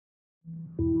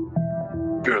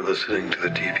You're listening to the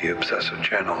TV Obsessive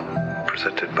channel,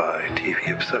 presented by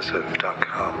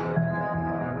TVObsessive.com.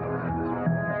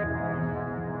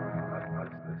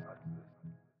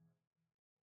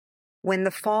 When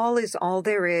the Fall is All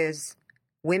There Is,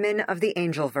 Women of the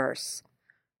Angelverse.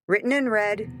 Written and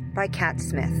read by Kat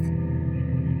Smith.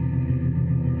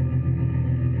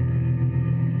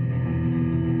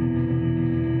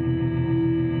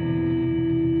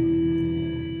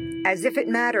 As if it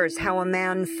matters how a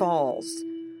man falls.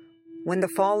 When the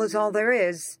fall is all there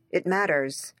is, it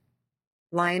matters.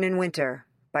 Lion in Winter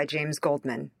by James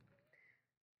Goldman.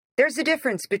 There's a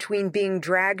difference between being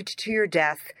dragged to your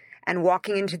death and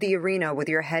walking into the arena with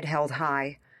your head held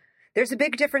high. There's a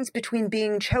big difference between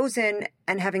being chosen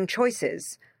and having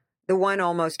choices. The one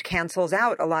almost cancels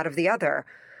out a lot of the other.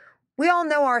 We all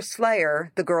know our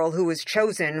Slayer, the girl who was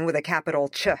chosen with a capital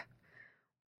Ch.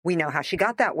 We know how she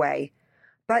got that way.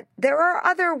 But there are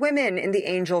other women in the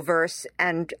Angelverse,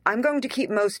 and I'm going to keep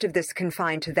most of this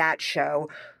confined to that show,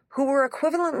 who were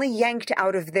equivalently yanked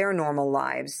out of their normal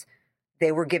lives. They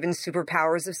were given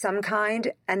superpowers of some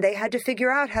kind, and they had to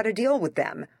figure out how to deal with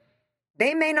them.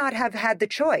 They may not have had the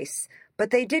choice, but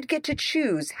they did get to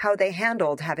choose how they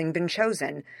handled having been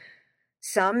chosen.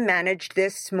 Some managed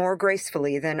this more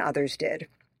gracefully than others did.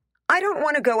 I don't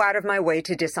want to go out of my way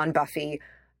to diss on Buffy.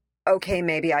 Okay,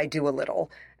 maybe I do a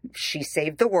little. She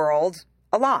saved the world,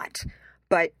 a lot,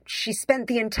 but she spent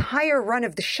the entire run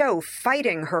of the show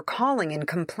fighting her calling and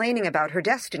complaining about her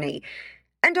destiny.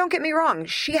 And don't get me wrong,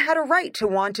 she had a right to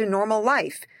want a normal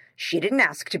life. She didn't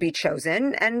ask to be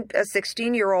chosen, and a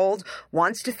 16-year-old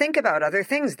wants to think about other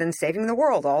things than saving the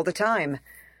world all the time.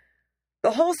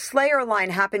 The whole Slayer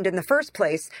line happened in the first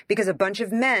place because a bunch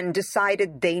of men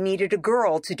decided they needed a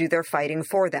girl to do their fighting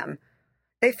for them.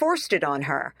 They forced it on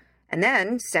her. And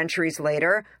then, centuries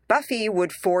later, Buffy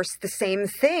would force the same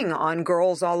thing on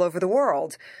girls all over the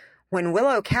world. When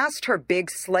Willow cast her big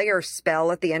Slayer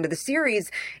spell at the end of the series,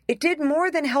 it did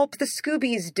more than help the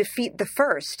Scoobies defeat the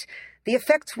First. The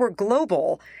effects were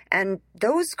global, and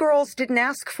those girls didn't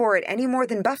ask for it any more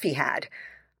than Buffy had.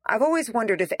 I've always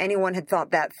wondered if anyone had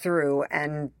thought that through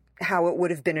and how it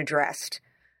would have been addressed.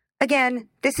 Again,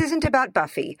 this isn't about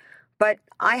Buffy. But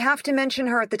I have to mention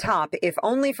her at the top, if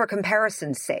only for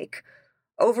comparison's sake.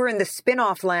 Over in the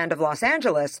spin-off land of Los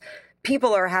Angeles,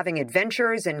 people are having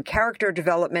adventures and character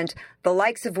development, the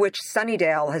likes of which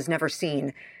Sunnydale has never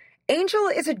seen. Angel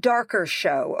is a darker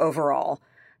show overall.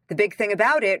 The big thing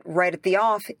about it, right at the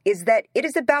off, is that it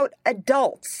is about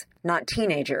adults, not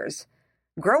teenagers.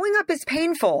 Growing up is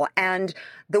painful, and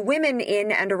the women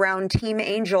in and around Team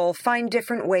Angel find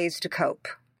different ways to cope.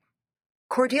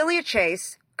 Cordelia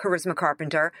Chase, Charisma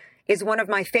Carpenter, is one of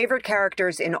my favorite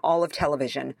characters in all of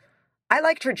television. I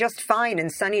liked her just fine in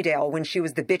Sunnydale when she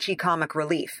was the bitchy comic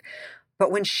relief.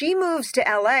 But when she moves to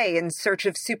LA in search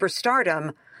of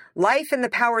superstardom, life and the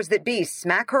powers that be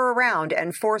smack her around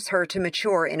and force her to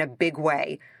mature in a big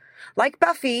way. Like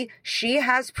Buffy, she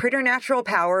has preternatural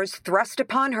powers thrust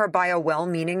upon her by a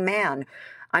well-meaning man.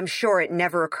 I'm sure it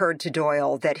never occurred to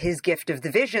Doyle that his gift of the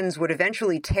visions would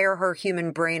eventually tear her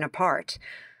human brain apart.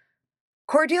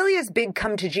 Cordelia's big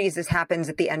come-to-Jesus happens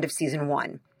at the end of Season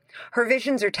 1. Her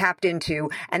visions are tapped into,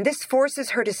 and this forces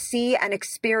her to see and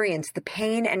experience the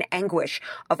pain and anguish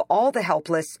of all the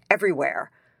helpless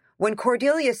everywhere. When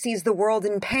Cordelia sees the world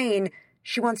in pain,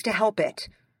 she wants to help it.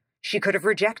 She could have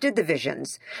rejected the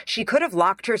visions. She could have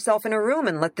locked herself in a room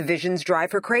and let the visions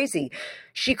drive her crazy.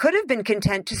 She could have been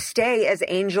content to stay as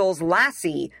Angel's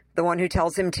lassie, the one who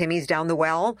tells him Timmy's down the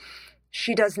well.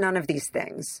 She does none of these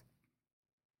things.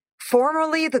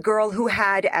 Formerly the girl who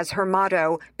had as her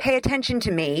motto, "Pay attention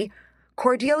to me,"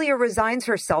 Cordelia resigns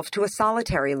herself to a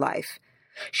solitary life.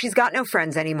 She's got no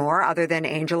friends anymore other than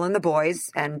Angel and the boys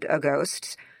and a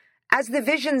ghost. As the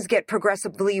visions get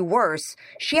progressively worse,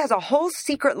 she has a whole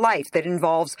secret life that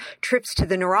involves trips to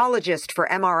the neurologist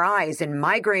for MRIs and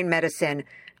migraine medicine.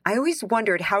 I always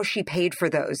wondered how she paid for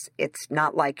those. It's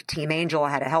not like Team Angel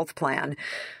had a health plan.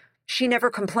 She never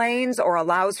complains or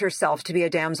allows herself to be a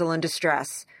damsel in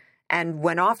distress. And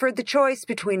when offered the choice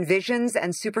between visions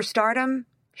and superstardom,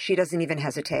 she doesn't even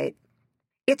hesitate.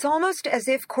 It's almost as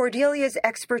if Cordelia's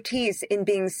expertise in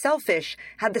being selfish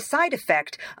had the side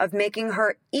effect of making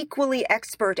her equally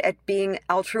expert at being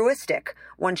altruistic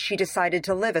once she decided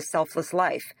to live a selfless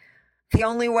life. The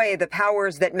only way the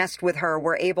powers that messed with her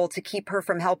were able to keep her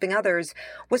from helping others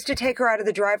was to take her out of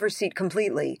the driver's seat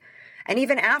completely. And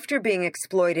even after being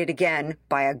exploited again,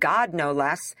 by a god no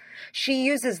less, she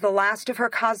uses the last of her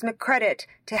cosmic credit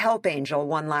to help Angel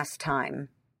one last time.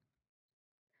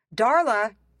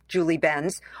 Darla, Julie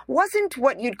Benz, wasn't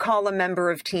what you'd call a member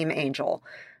of Team Angel.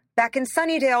 Back in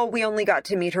Sunnydale, we only got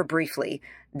to meet her briefly.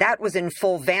 That was in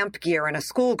full vamp gear and a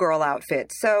schoolgirl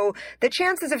outfit, so the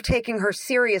chances of taking her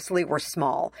seriously were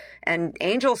small, and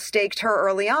Angel staked her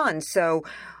early on, so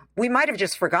we might have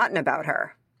just forgotten about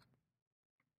her.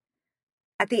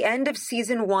 At the end of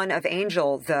Season 1 of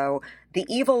Angel, though, the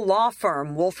evil law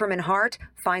firm Wolfram and Hart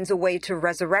finds a way to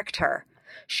resurrect her.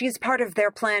 She's part of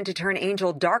their plan to turn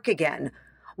Angel dark again.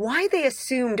 Why they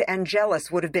assumed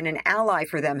Angelus would have been an ally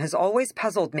for them has always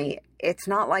puzzled me. It's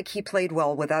not like he played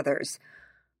well with others.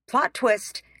 Plot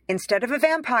twist, instead of a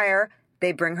vampire,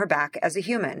 they bring her back as a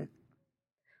human.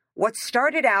 What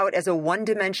started out as a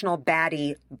one-dimensional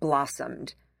baddie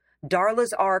blossomed.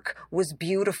 Darla's arc was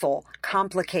beautiful,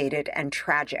 complicated, and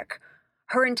tragic.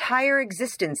 Her entire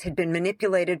existence had been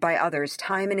manipulated by others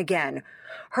time and again.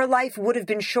 Her life would have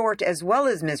been short as well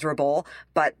as miserable,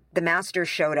 but the Master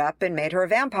showed up and made her a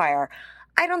vampire.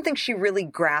 I don't think she really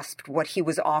grasped what he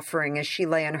was offering as she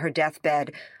lay on her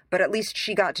deathbed, but at least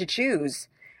she got to choose.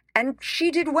 And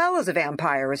she did well as a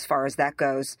vampire as far as that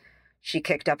goes. She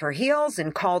kicked up her heels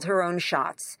and called her own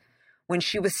shots. When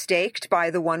she was staked by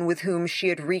the one with whom she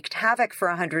had wreaked havoc for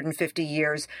 150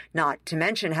 years, not to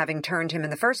mention having turned him in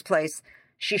the first place,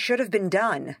 she should have been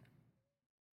done.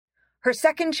 Her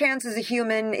second chance as a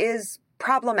human is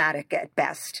problematic at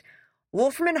best.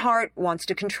 Wolfram and Hart wants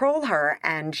to control her,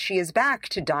 and she is back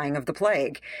to dying of the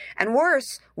plague. And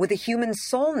worse, with a human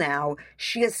soul now,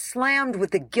 she is slammed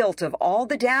with the guilt of all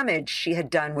the damage she had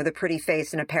done with a pretty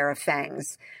face and a pair of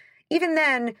fangs. Even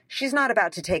then, she's not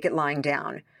about to take it lying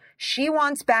down. She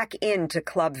wants back into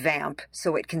Club Vamp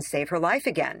so it can save her life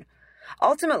again.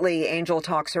 Ultimately, Angel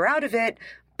talks her out of it,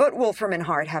 but Wolfram and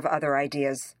Hart have other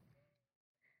ideas.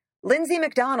 Lindsay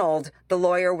MacDonald, the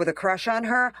lawyer with a crush on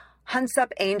her, hunts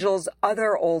up Angel's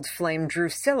other old flame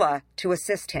Drusilla to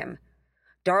assist him.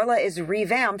 Darla is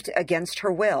revamped against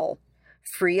her will.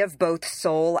 Free of both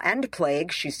soul and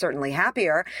plague, she's certainly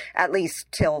happier, at least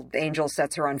till Angel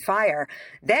sets her on fire.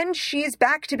 Then she's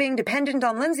back to being dependent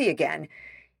on Lindsay again.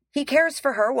 He cares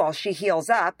for her while she heals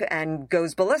up and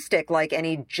goes ballistic like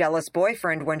any jealous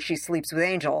boyfriend when she sleeps with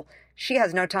Angel. She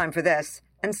has no time for this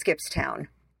and skips town.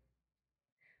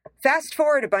 Fast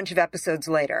forward a bunch of episodes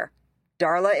later.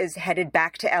 Darla is headed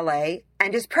back to LA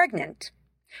and is pregnant,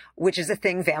 which is a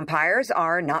thing vampires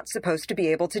are not supposed to be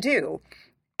able to do.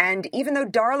 And even though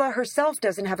Darla herself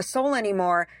doesn't have a soul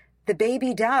anymore, the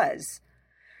baby does.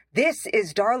 This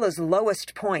is Darla's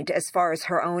lowest point as far as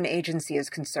her own agency is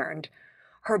concerned.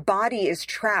 Her body is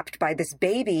trapped by this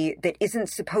baby that isn't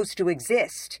supposed to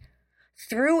exist.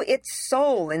 Through its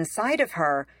soul inside of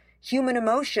her, human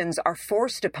emotions are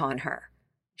forced upon her.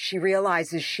 She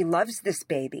realizes she loves this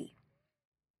baby.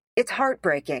 It's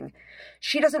heartbreaking.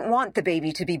 She doesn't want the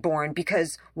baby to be born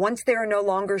because once they are no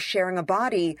longer sharing a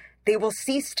body, they will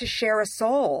cease to share a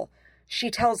soul.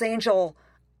 She tells Angel,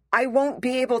 "I won't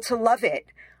be able to love it.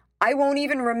 I won't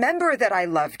even remember that I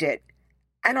loved it.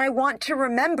 And I want to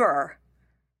remember."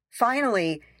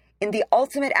 Finally, in the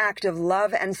ultimate act of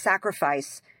love and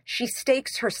sacrifice, she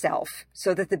stakes herself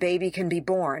so that the baby can be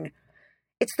born.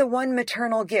 It's the one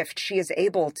maternal gift she is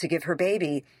able to give her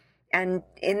baby, and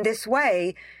in this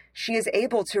way, she is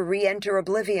able to re-enter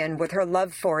oblivion with her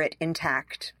love for it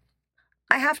intact.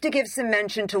 I have to give some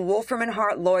mention to Wolfram and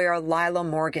Hart lawyer Lila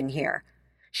Morgan here.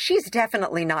 She's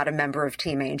definitely not a member of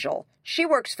Team Angel. She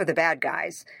works for the bad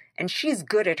guys, and she's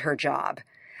good at her job.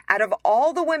 Out of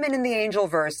all the women in the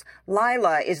Angelverse,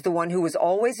 Lila is the one who is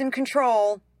always in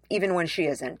control, even when she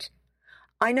isn't.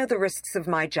 I know the risks of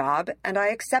my job, and I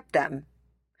accept them.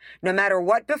 No matter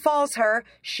what befalls her,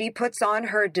 she puts on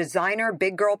her designer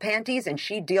big girl panties and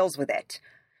she deals with it.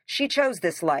 She chose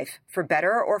this life, for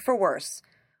better or for worse.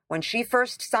 When she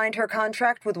first signed her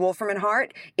contract with Wolfram and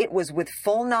Hart, it was with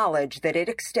full knowledge that it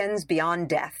extends beyond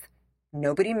death.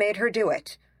 Nobody made her do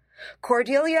it.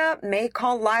 Cordelia may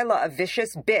call Lila a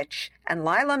vicious bitch, and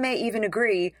Lila may even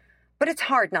agree, but it's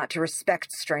hard not to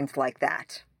respect strength like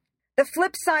that. The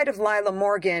flip side of Lila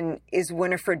Morgan is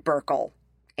Winifred Burkle,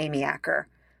 Amy Acker.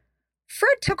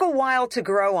 Fred took a while to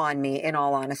grow on me, in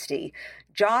all honesty.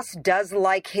 Joss does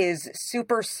like his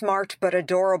super smart but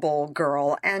adorable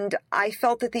girl, and I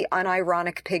felt that the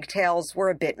unironic pigtails were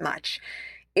a bit much.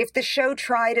 If the show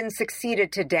tried and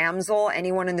succeeded to damsel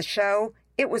anyone in the show,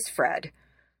 it was Fred.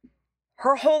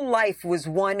 Her whole life was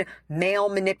one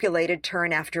male-manipulated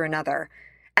turn after another,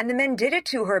 and the men did it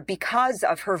to her because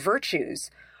of her virtues.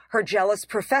 Her jealous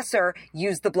professor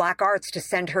used the black arts to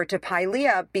send her to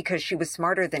Pylea because she was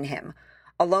smarter than him.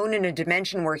 Alone in a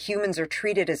dimension where humans are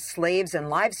treated as slaves and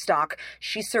livestock,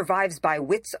 she survives by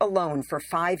wits alone for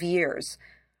 5 years.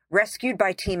 Rescued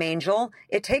by Team Angel,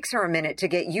 it takes her a minute to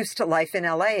get used to life in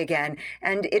LA again,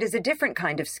 and it is a different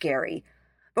kind of scary.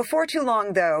 Before too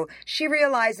long, though, she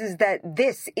realizes that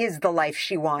this is the life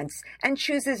she wants and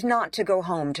chooses not to go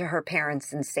home to her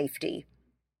parents in safety.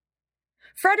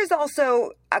 Fred is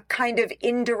also a kind of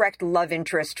indirect love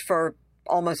interest for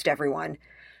almost everyone.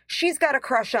 She's got a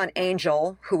crush on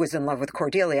Angel, who is in love with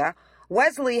Cordelia.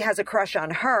 Wesley has a crush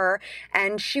on her,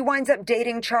 and she winds up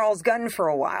dating Charles Gunn for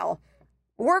a while.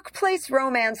 Workplace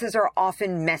romances are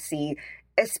often messy,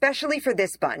 especially for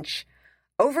this bunch.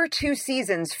 Over 2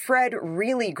 seasons, Fred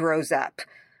really grows up.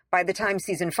 By the time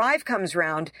season 5 comes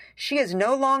round, she is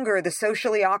no longer the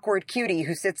socially awkward cutie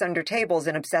who sits under tables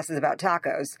and obsesses about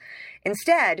tacos.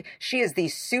 Instead, she is the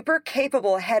super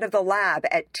capable head of the lab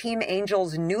at Team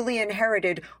Angel's newly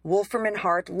inherited Wolferman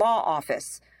Hart law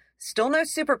office. Still no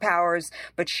superpowers,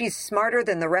 but she's smarter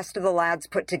than the rest of the lads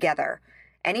put together.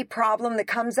 Any problem that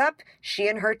comes up, she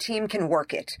and her team can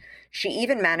work it. She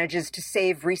even manages to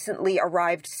save recently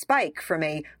arrived Spike from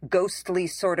a ghostly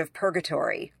sort of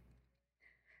purgatory.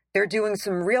 They're doing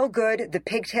some real good, the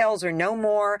pigtails are no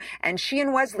more, and she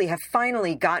and Wesley have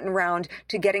finally gotten round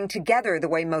to getting together the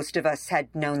way most of us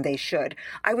had known they should.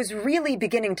 I was really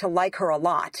beginning to like her a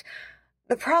lot.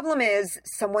 The problem is,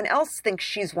 someone else thinks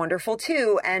she's wonderful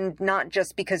too, and not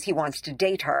just because he wants to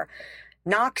date her.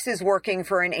 Knox is working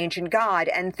for an ancient god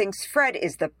and thinks Fred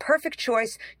is the perfect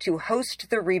choice to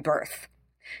host the rebirth.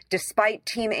 Despite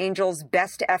Team Angel's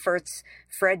best efforts,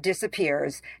 Fred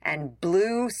disappears, and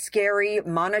blue, scary,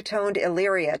 monotoned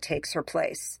Illyria takes her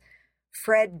place.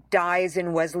 Fred dies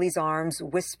in Wesley's arms,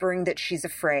 whispering that she's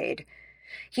afraid.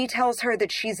 He tells her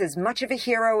that she's as much of a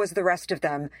hero as the rest of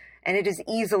them, and it is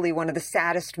easily one of the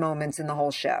saddest moments in the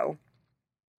whole show.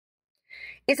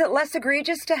 Is it less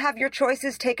egregious to have your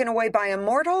choices taken away by a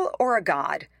mortal or a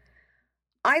god?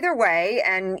 Either way,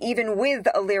 and even with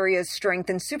Illyria's strength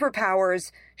and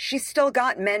superpowers, she's still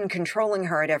got men controlling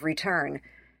her at every turn.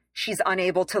 She's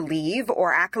unable to leave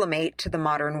or acclimate to the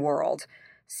modern world.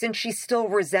 Since she still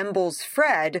resembles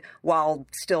Fred, while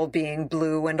still being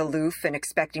blue and aloof and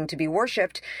expecting to be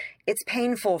worshipped, it's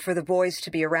painful for the boys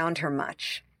to be around her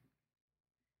much.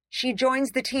 She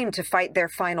joins the team to fight their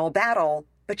final battle,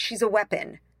 but she's a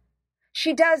weapon.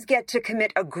 She does get to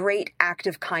commit a great act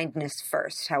of kindness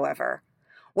first, however.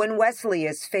 When Wesley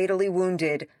is fatally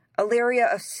wounded, Illyria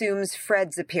assumes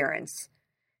Fred's appearance.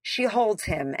 She holds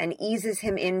him and eases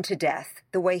him into death,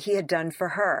 the way he had done for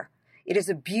her. It is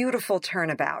a beautiful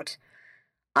turnabout.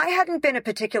 I hadn't been a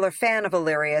particular fan of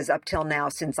Illyria's up till now,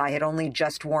 since I had only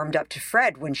just warmed up to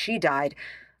Fred when she died,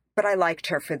 but I liked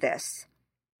her for this.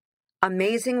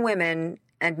 Amazing women,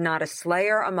 and not a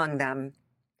slayer among them.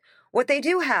 What they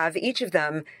do have, each of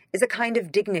them, is a kind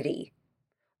of dignity.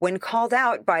 When called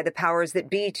out by the powers that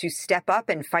be to step up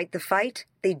and fight the fight,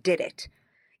 they did it.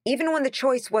 Even when the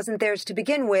choice wasn't theirs to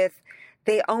begin with,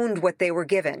 they owned what they were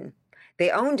given. They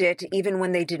owned it even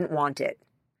when they didn't want it.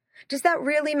 Does that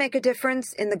really make a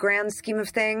difference in the grand scheme of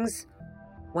things?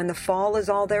 When the fall is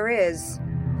all there is,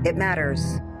 it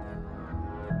matters.